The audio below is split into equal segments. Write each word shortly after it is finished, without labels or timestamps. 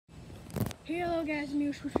Hey, hello guys, I'm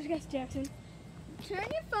your Switchers guest Jackson. Turn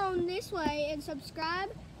your phone this way and subscribe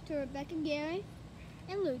to Rebecca Gary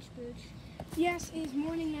and Luch Booch. Yes, it is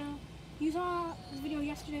morning now. You saw this video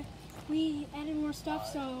yesterday. We added more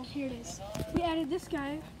stuff, so here it is. We added this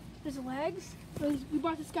guy, his legs. We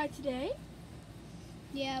bought this guy today.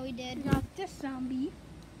 Yeah, we did. We got this zombie.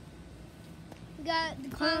 We got the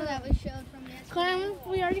clown that we showed from yesterday. Clown,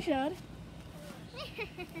 we already showed.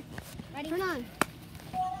 Ready? Turn on.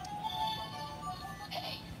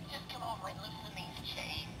 Hey, just come over and loosen these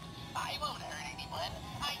chains. I won't hurt anyone,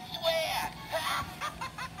 I swear.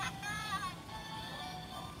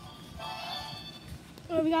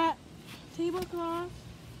 So we got tablecloth.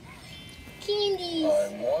 Candies.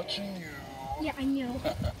 I'm watching you. Yeah, I know.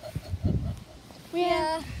 We Yeah.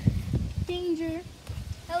 have Danger.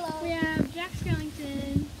 Hello. We have Jack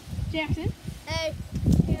Skellington. Jackson. Hey.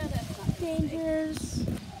 Dangers.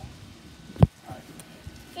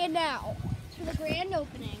 And now to the grand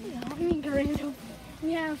opening.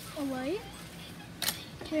 We have a light.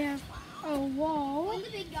 We have a wall. When the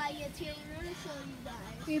big guy gets here, we're gonna show you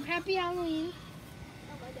guys. We have Happy Halloween.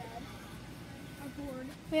 Oh my God. Our board.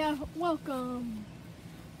 We have welcome.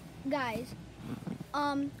 Guys,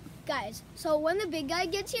 so when the big guy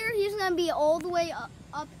gets here, he's gonna be all the way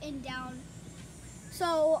up and down.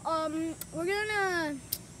 So, we're gonna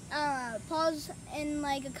pause in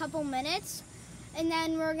like a couple minutes, and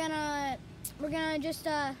then we're gonna just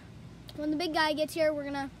when the big guy gets here, we're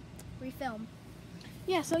gonna refilm.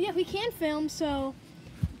 Yeah, so yeah, we can film, so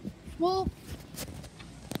we will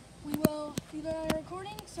do the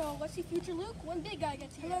recording. So let's see future Luke when big guy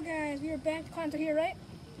gets here. Hello guys, we are back. The clowns are here, right?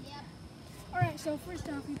 Yep. Alright, so first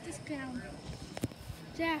off, we have this clown.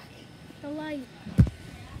 Jack, the light.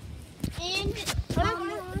 And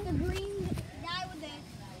the green guy with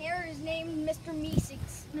the hair is named Mr.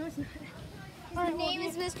 Meeseeks. No, it's not. His name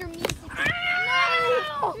is Mr. Meeseeks.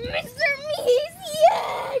 Ow! No! Mr.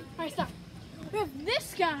 Meeseeks! Alright, stop. We have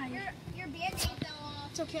this guy. Your band-aid fell off.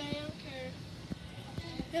 It's okay, I don't care.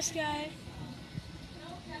 This guy.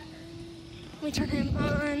 Let me turn him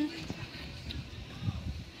on.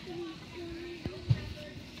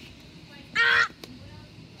 Ah!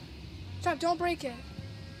 Stop, don't break it.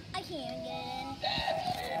 I can't get in.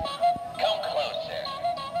 That's it. Come closer.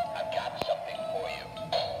 I've got something for you.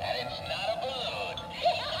 And it's not a balloon.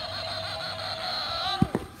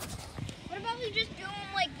 What about we just do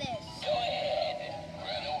them like this? Go ahead.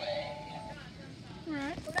 Run away.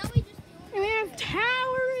 Alright. What about we just do them And we have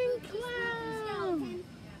Towering skeleton? Clown.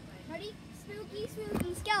 Ready? Spooky,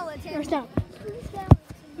 spooky skeleton. Or stop. Spooky skeleton.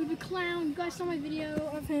 We have a clown. You guys saw my video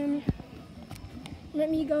of him. Let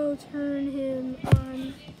me go turn him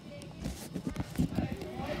on.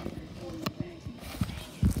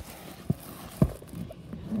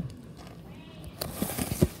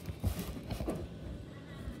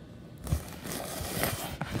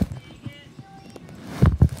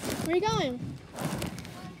 Where are you going?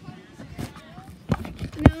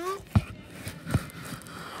 No,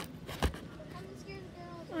 I'm scared of the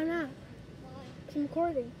girl. I'm not. I'm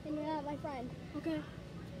recording. And you're not my friend. Okay.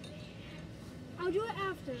 I'll do it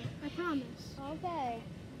after. I promise. Okay.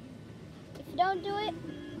 If you don't do it,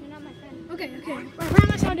 you're not my friend. Okay, okay. I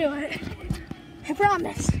promise I'll do it. I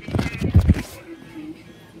promise.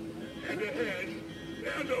 And a head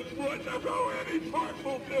and a foot. That's how any part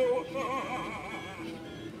will do.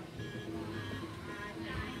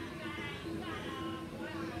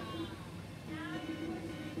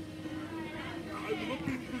 I'm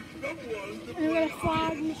looking for someone to And we got a play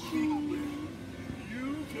fog machine. You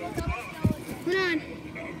go hide. Hold on.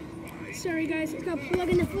 Sorry guys, it's got to plug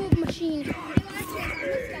in the fog machine.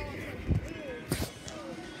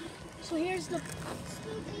 So here's the.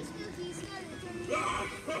 Spooky, spooky skeleton. My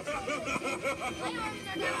arms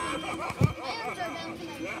are down. My arms are down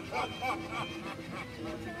tonight.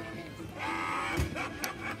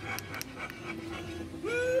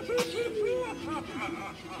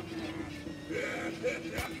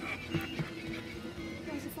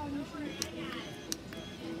 There's the fog machine.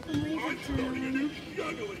 I'm waiting I'm for it starting a to. new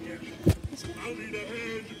struggle again. I'll need a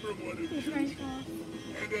hand from one of This you. guy's off.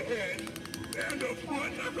 And a head and a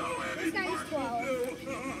foot. That's how any This guy's part will 12. do.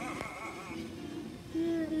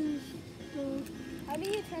 Here is the. How do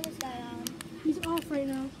you turn this guy on? He's off right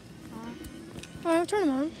now. Alright, turn him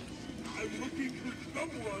on. I'm looking for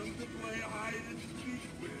someone to play hide and seek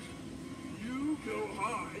with. You go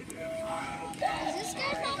hide and I'll Is this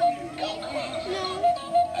guy following me? No.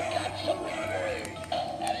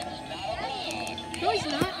 No, he's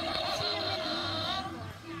not.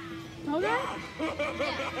 Hold on.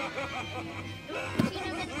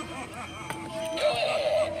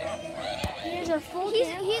 Here's our full He's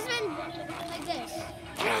camp. He's been like this.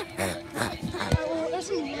 Well, there's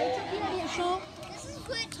some lights up here I didn't show. This is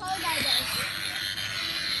what tall guy does.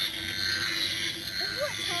 This is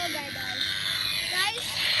what tall guy does. Guys,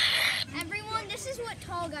 everyone, this is what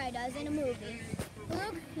tall guy does in a movie.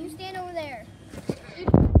 Luke, you stand over there.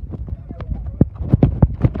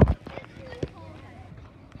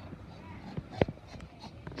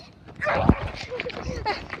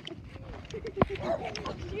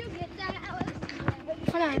 Did you get that, Alex?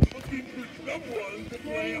 Hold on. Looking for someone to play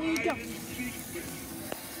There you hide go. and seek with.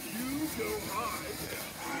 You go hide and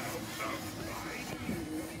I'll come find you.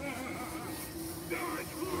 Start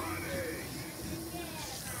running.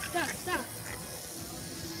 Stop.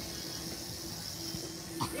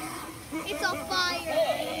 It's a fire.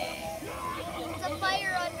 It's a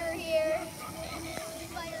fire under here.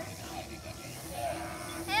 Fire.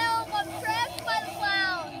 Help, I'm trapped by the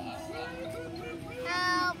clouds.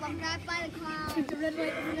 Help, I'm trapped by the clouds. The red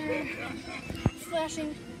light over there.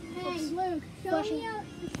 Flashing. Hey, Luke, Flashing.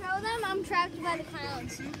 show them I'm trapped by the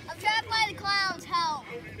clouds. I'm trapped by the clouds, help.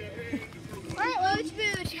 Alright, Luke,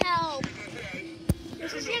 Booch, help.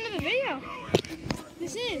 This is the end of the video.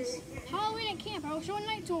 This is Halloween at camp. I will show a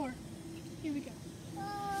night tour. Here we go.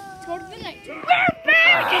 Let's go to the night tour. We're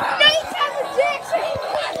back at nighttime, Jackson!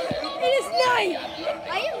 It is night!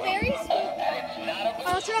 I am very scared.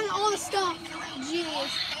 I'll turn on all the stuff. Jeez.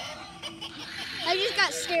 I just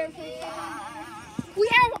got scared. We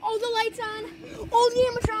have all the lights on, all the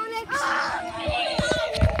animatronics.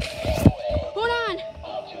 Hold on.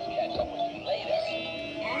 I'll just catch up with you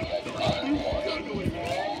later.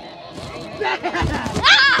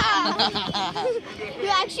 You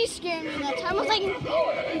actually scared me that time. I was like,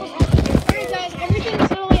 Alright guys, everything's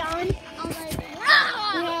totally on. I was like, We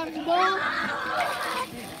have the ball.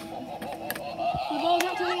 The ball's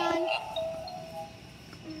not turning on.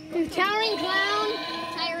 There's Towering Clown.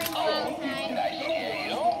 tiring clown time.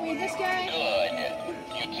 We have this guy. Good.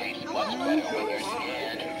 You taste much better when you're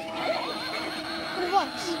scared. What are what?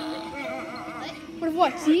 What are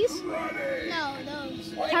what? These? No,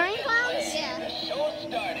 those. Towering Clowns? Yeah. Show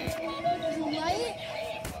starting. There's a light.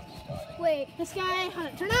 Wait, This guy, hold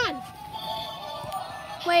on, turn on.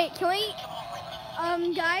 wait, can we,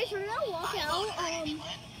 guys, we're gonna walk out, and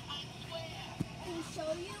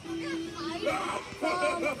show you, we're gonna hide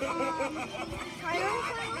from, Tyrone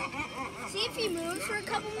Clown. See if he moves for a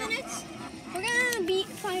couple minutes. We're gonna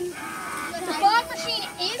find, the fog machine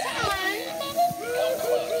is on.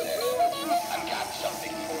 I've got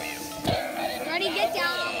something for you. Ready, get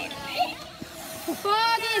down. The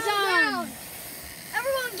fog is on.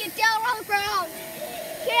 Everyone get down on the ground.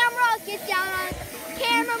 Camera, get down on,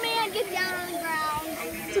 cameraman, get down on the ground.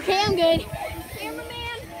 It's okay, I'm good.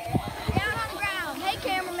 Cameraman, down on the ground. Hey,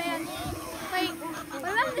 cameraman. Wait, what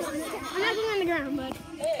about this? I'm not going on the ground, bud.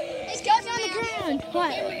 Hey, Let's go on the ground.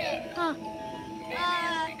 What? Cameraman. Huh?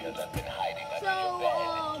 Because I've been hiding under So, your bed.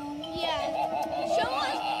 yeah. Show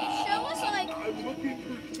us like, I'm looking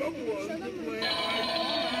for someone to play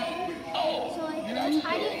hide so like, let's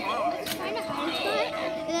find a hiding spot,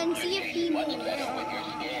 and then see if he moves. Okay?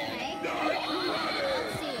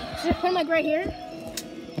 Let's see. Should I put him like right here?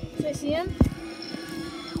 So I see him?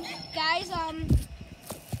 Guys,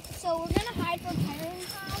 so we're gonna hide from Tyrone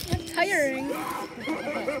Clown. Not tiring.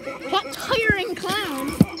 Not tiring clown.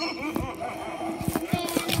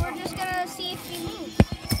 And we're just gonna see if he moves.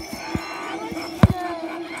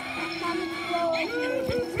 Comment below if he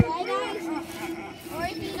moves, right guys? Or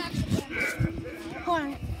if he knocks it down. Hold on.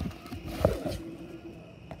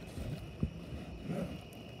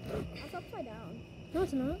 It's upside down. No,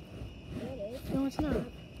 it's not. There it is. No, it's not.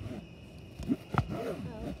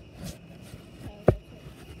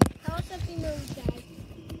 Tell us if he moves, guys.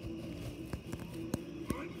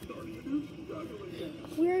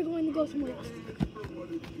 We are going to go somewhere else.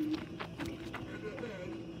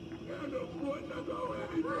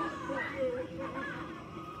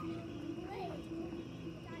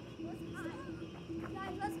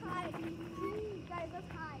 Guys, let's hide. Guys,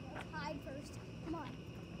 let's hide. Let's hide first. Come on.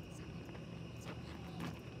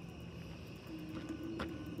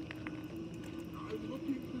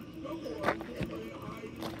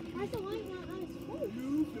 Why's the light not on its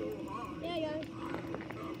phone? Yeah, guys.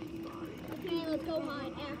 Okay, let's go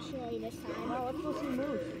hide actually this time. Oh, let's go see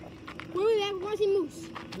Moose. Where are we at? Where's the moose?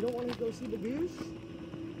 You don't want to go see the goose?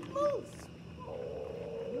 Moose!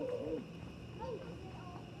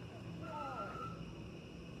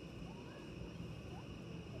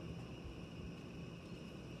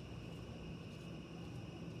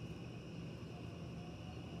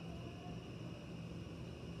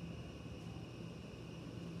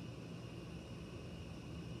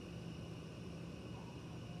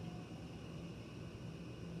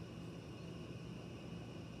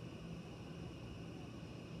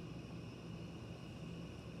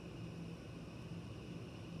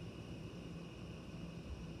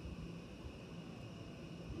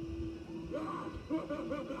 What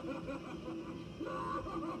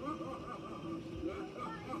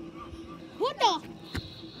the?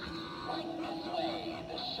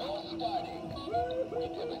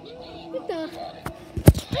 What the?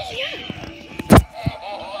 Where's he at?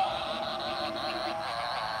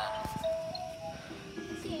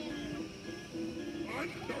 I'm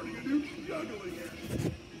starting a new juggling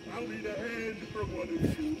act. I'll need a hand from one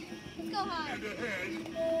of you. Let's go hide. And a hand.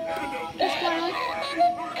 And a This guy.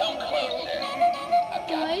 Come closer. I've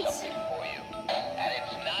got Lights. something for you. And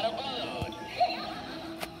it's not a balloon.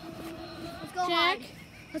 Let's go Jack. hide.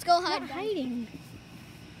 Let's go hide. Not hiding.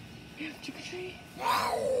 Trick or treat.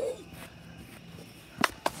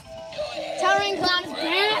 Towering clown is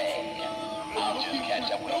back. I'll just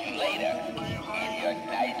catch up with you later. In your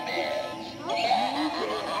nightmares.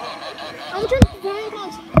 I'm trying to find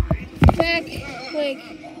clowns. Jack, like,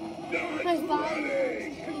 my volume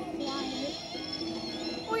is pretty quiet.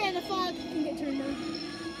 Oh yeah, the fog can get turned on.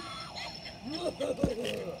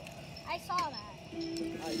 I saw that.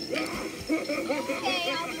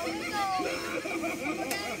 Okay, I'm gonna go.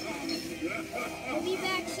 We'll be back.